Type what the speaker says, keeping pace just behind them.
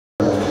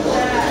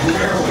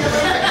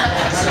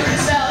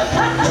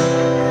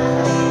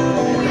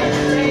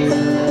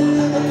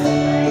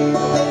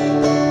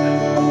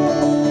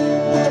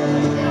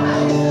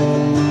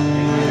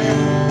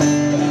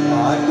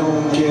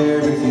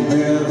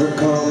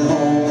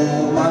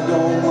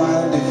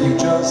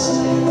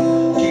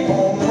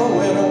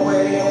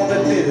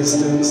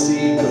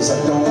See, 'cause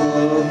I don't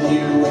love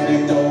you and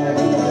you don't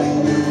like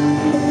me.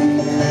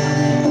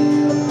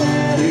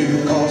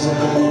 You cause a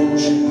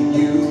commotion when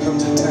you come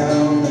to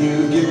town.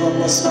 You give them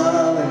a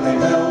smile and they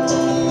melt.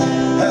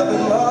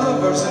 Having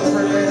lovers and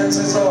friends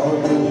is all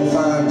good and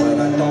fine, but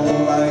I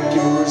don't like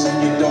yours and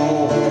you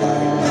don't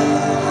like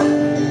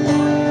mine.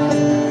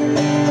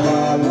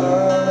 La la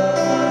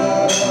la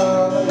la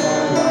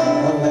la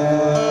la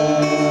la.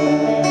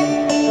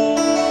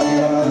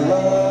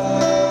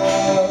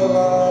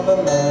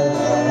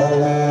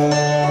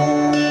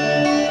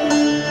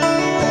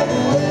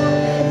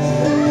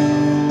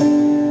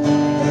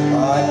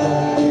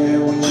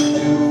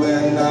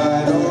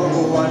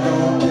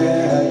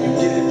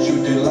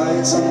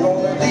 I'm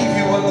gonna leave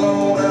you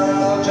alone,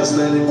 I'll just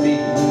let it be.